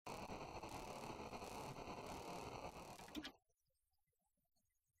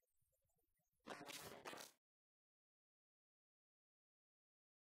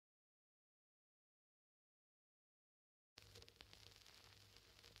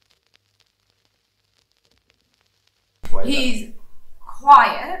way. He's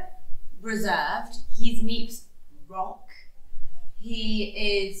quiet, reserved. He's Miep's rock. He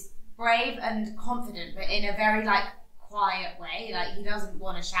is brave and confident, but in a very like quiet way. Like he doesn't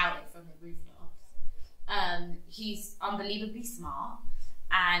want to shout it from the rooftops. He's unbelievably smart,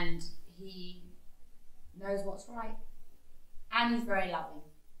 and he knows what's right, and he's very loving.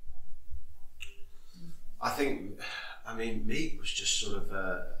 I mean, Miep was just sort of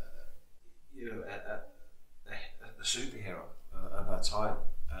a superhero of our time,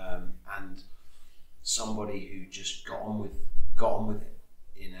 and somebody who just got on with it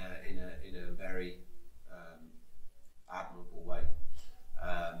in a very admirable way.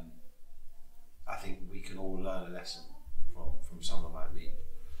 I think we can all learn a lesson from someone like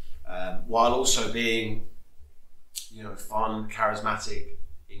Miep, while also being, fun, charismatic,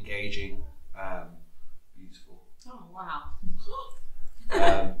 engaging, beautiful. Oh wow!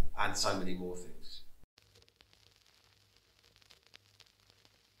 And so many more things.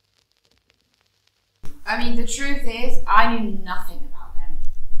 I mean, the truth is, I knew nothing about them.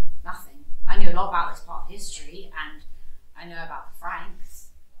 Nothing. I knew a lot about this part of history, and I know about the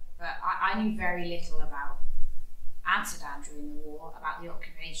Franks, but I knew very little about Amsterdam during the war, about the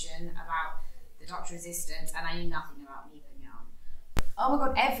occupation, about the Dutch resistance, and I knew nothing about Miep and Jan. Oh my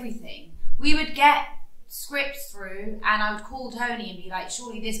god, everything. We would get scripts through, and I would call Tony and be like,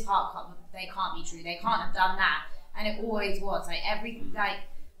 surely this part they can't be true, they can't have done that, and it always was.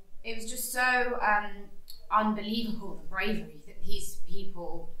 It was just so unbelievable, the bravery that these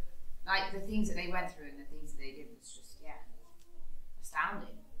people, like the things that they went through and the things that they did was just,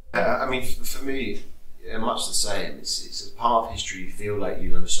 astounding. I mean, for me, much the same. It's a part of history you feel like you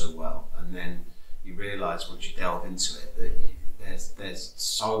know so well, and then you realise once you delve into it that there's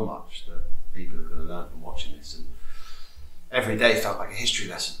so much that people are going to learn from watching this, and every day felt like a history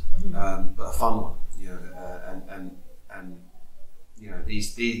lesson, but a fun one, and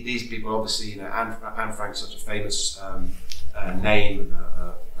these people obviously, Anne Frank's such a famous name, and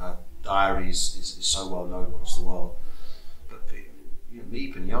her diaries is so well known across the world, but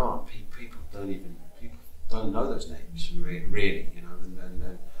Miep and Jan, people don't know those names really,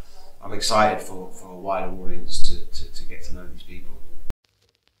 and I'm excited for a wider audience to get to know these people.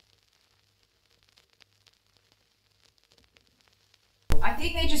 I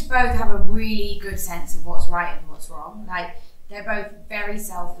think they just both have a really good sense of what's right and what's wrong. Like, they're both very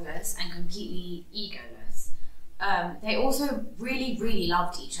selfless and completely egoless. They also really, really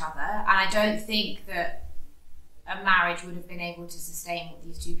loved each other, and I don't think that a marriage would have been able to sustain what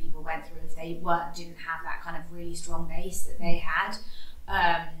these two people went through if they didn't have that kind of really strong base that they had.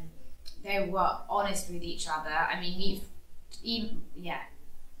 They were honest with each other. I mean,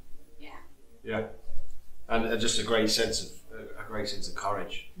 Yeah, and just a great sense of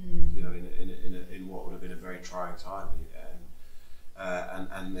courage. In what would have been a very trying time,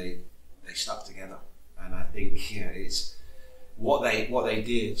 and they stuck together. And I think it's what they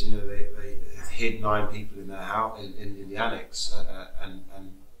did. They hid 9 people in their house in the annex, and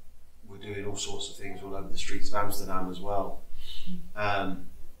were doing all sorts of things all over the streets of Amsterdam as well.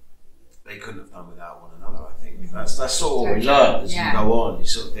 They couldn't have done without one another. I think that's sort of what we learn as you go on. You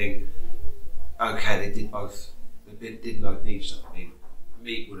sort of think, okay, they did both. They did know each other.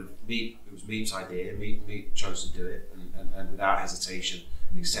 It was Miep's idea. Miep chose to do it, and without hesitation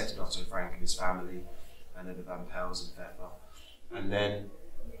accepted Otto Frank and his family, and then the Van Pels and Pfeffer, and then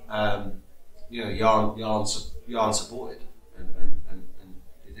Jan supported and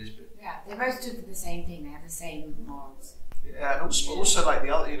did his bit. Yeah, they both stood for the same thing. They have the same morals. Yeah, and also like the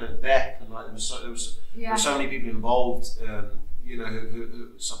other, Beck, and like there were so many people involved,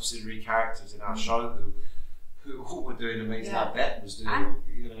 who subsidiary characters in our show who all were doing amazing. Like Beck was doing,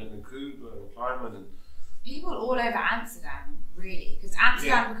 and Kugler and Kleiman and people all over Amsterdam, really, because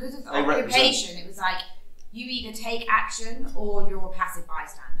Amsterdam, because of the occupation, it was like you either take action or you're a passive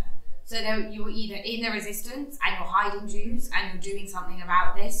bystander. So you're either in the resistance and you're hiding Jews and you're doing something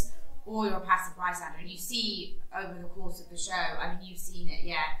about this, or you're a passive bystander. And you see over the course of the show, I mean, you've seen it,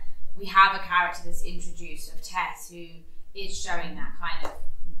 we have a character that's introduced of Tess who is showing that kind of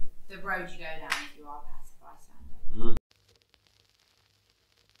the road you go down if you are a passive bystander.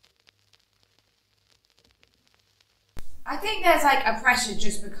 I think there's like a pressure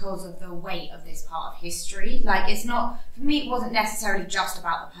just because of the weight of this part of history. Like, it's not, for me, it wasn't necessarily just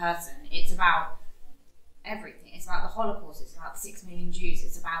about the person, it's about everything. It's about the Holocaust, it's about the 6 million Jews,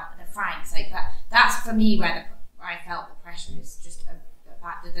 it's about the Franks. Like that's for me where I felt the pressure is just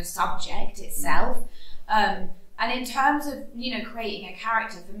about the subject itself. And in terms of, creating a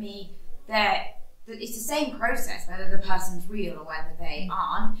character, for me, it's the same process, whether the person's real or whether they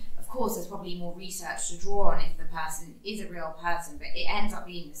aren't. Of course, there's probably more research to draw on if the person is a real person, but it ends up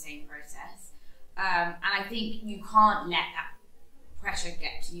being the same process. And I think you can't let that pressure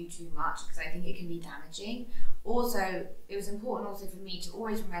get to you too much, because I think it can be damaging. Also, it was important also for me to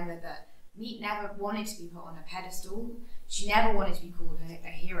always remember that Miep never wanted to be put on a pedestal. She never wanted to be called a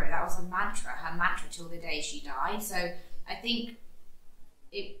hero. That was her mantra till the day she died. So I think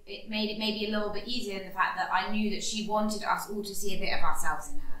it made it maybe a little bit easier in the fact that I knew that she wanted us all to see a bit of ourselves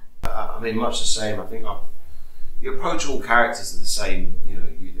in her. I mean, much the same. I think you approach all characters are the same. You know,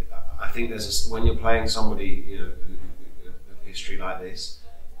 I think when you're playing somebody, you know, a history like this,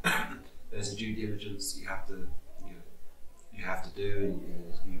 there's a due diligence that you have to do,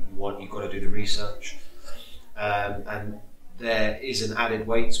 and you've got to do the research, and there is an added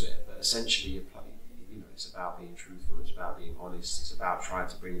weight to it. But essentially, it's about being truthful. It's about being honest. It's about trying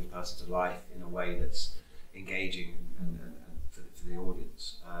to bring the person to life in a way that's engaging and for the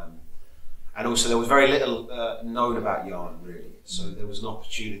audience. And also, there was very little known about Jan, really. So there was an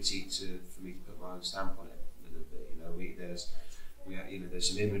opportunity for me to put my own stamp on it a little bit. There's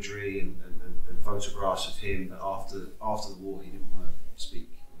some imagery and photographs of him that after the war he didn't want to speak.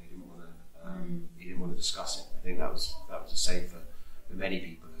 He didn't want to discuss it. I think that was the same for many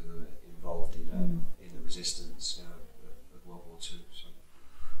people who were involved in the resistance of World War II. So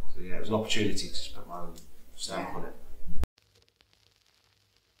yeah, it was an opportunity to just put my own stamp on it.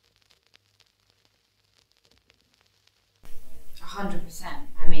 %.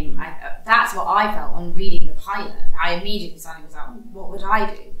 I mean, that's what I felt on reading the pilot. I immediately suddenly was like, what would I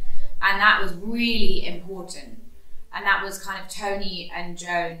do? And that was really important. And that was kind of Tony and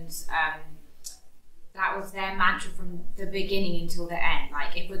Joan's, that was their mantra from the beginning until the end.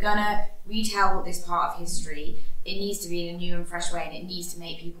 Like, if we're gonna retell this part of history, it needs to be in a new and fresh way, and it needs to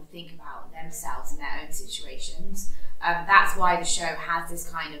make people think about themselves and their own situations. That's why the show has this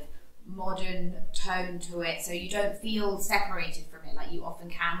kind of modern tone to it, so you don't feel separated from it like you often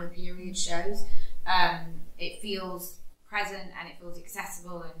can with period shows. It feels present and it feels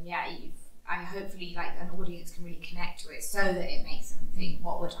accessible, and I hopefully like an audience can really connect to it so that it makes them think,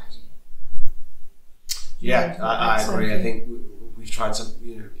 what would I do? Yeah, I agree. I think we've tried to,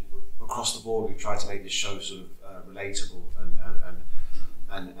 across the board, we've tried to make this show sort of relatable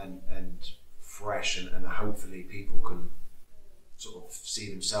and fresh, and hopefully people can sort of see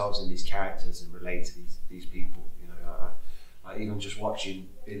themselves in these characters and relate to these people. Even just watching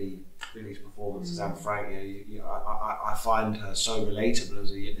Billy's performance as Anne Frank, I find her so relatable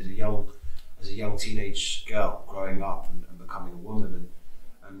as a young teenage girl growing up and becoming a woman,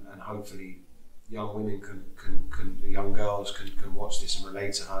 and hopefully young women young girls can watch this and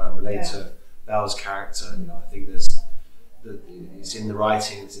relate to her, relate to Bel's character. I think it's in the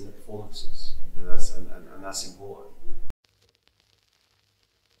writing, it's in the performances, and that's important.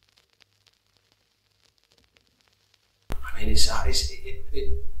 I mean, you've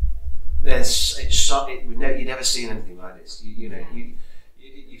never seen anything like this.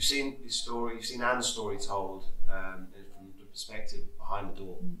 You've seen this story, you've seen Anne's story told from the perspective behind the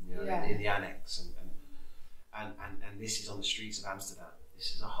door, in the annex, and this is on the streets of Amsterdam.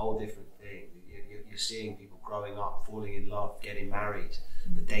 This is a whole different thing. You're seeing people growing up, falling in love, getting married,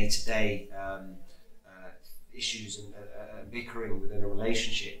 the day-to-day issues and bickering within a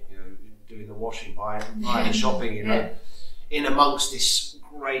relationship. Doing the washing, buying the shopping. In amongst this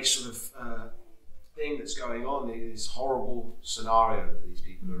great sort of thing that's going on, this horrible scenario that these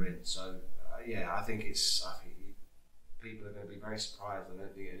people are in. So I think people are going to be very surprised. I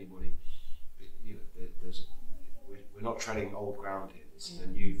don't think anybody, we're not treading old ground here. This is a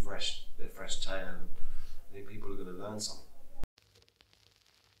new, fresh tale, and I think people are going to learn something.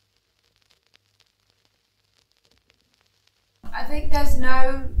 I think there's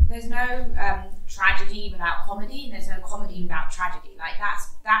no tragedy without comedy, and there's no comedy without tragedy. Like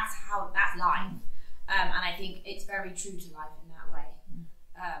that's life, and I think it's very true to life in that way.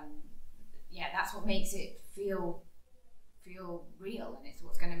 That's what makes it feel real, and it's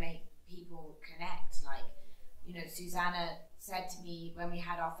what's going to make people connect. Like, Susanna said to me when we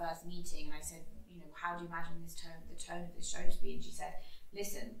had our first meeting, and I said, how do you imagine the tone of this show to be? And she said,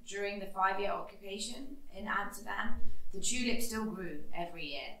 listen, during the 5-year occupation in Amsterdam, the tulips still grew every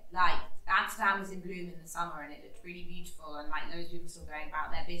year. Like, Amsterdam was in bloom in the summer and it looked really beautiful, and like those people still going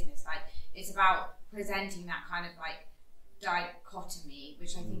about their business. Like, it's about presenting that kind of like dichotomy,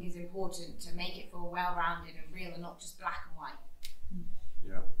 which I think is important to make it feel well-rounded and real and not just black and white.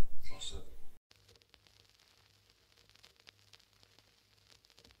 Yeah, awesome.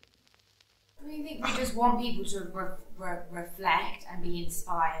 I think we just want people to reflect and be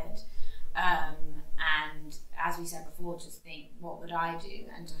inspired, and as we said before, just think, what would I do?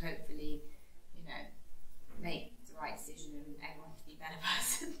 And to hopefully, you know, make the right decision and everyone to be a better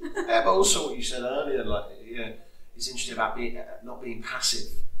person. Yeah, but also what you said earlier, like, you know, it's interesting about not being passive.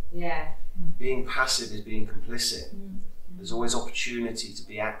 Yeah. Being passive is being complicit. There's always opportunity to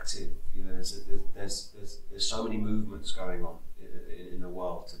be active. You know, there's so many movements going on in the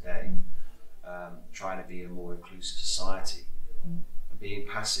world today, trying to be a more inclusive society. And being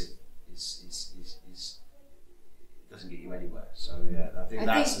passive doesn't get you anywhere. So yeah, I think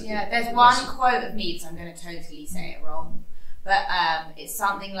there's one quote of Miep's, I'm going to totally say it wrong, but it's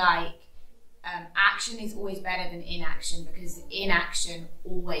something like, action is always better than inaction, because inaction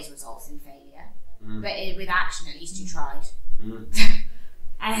always results in failure. But with action, at least you tried. And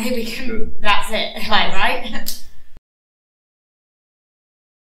I think we can. That's it, like, right?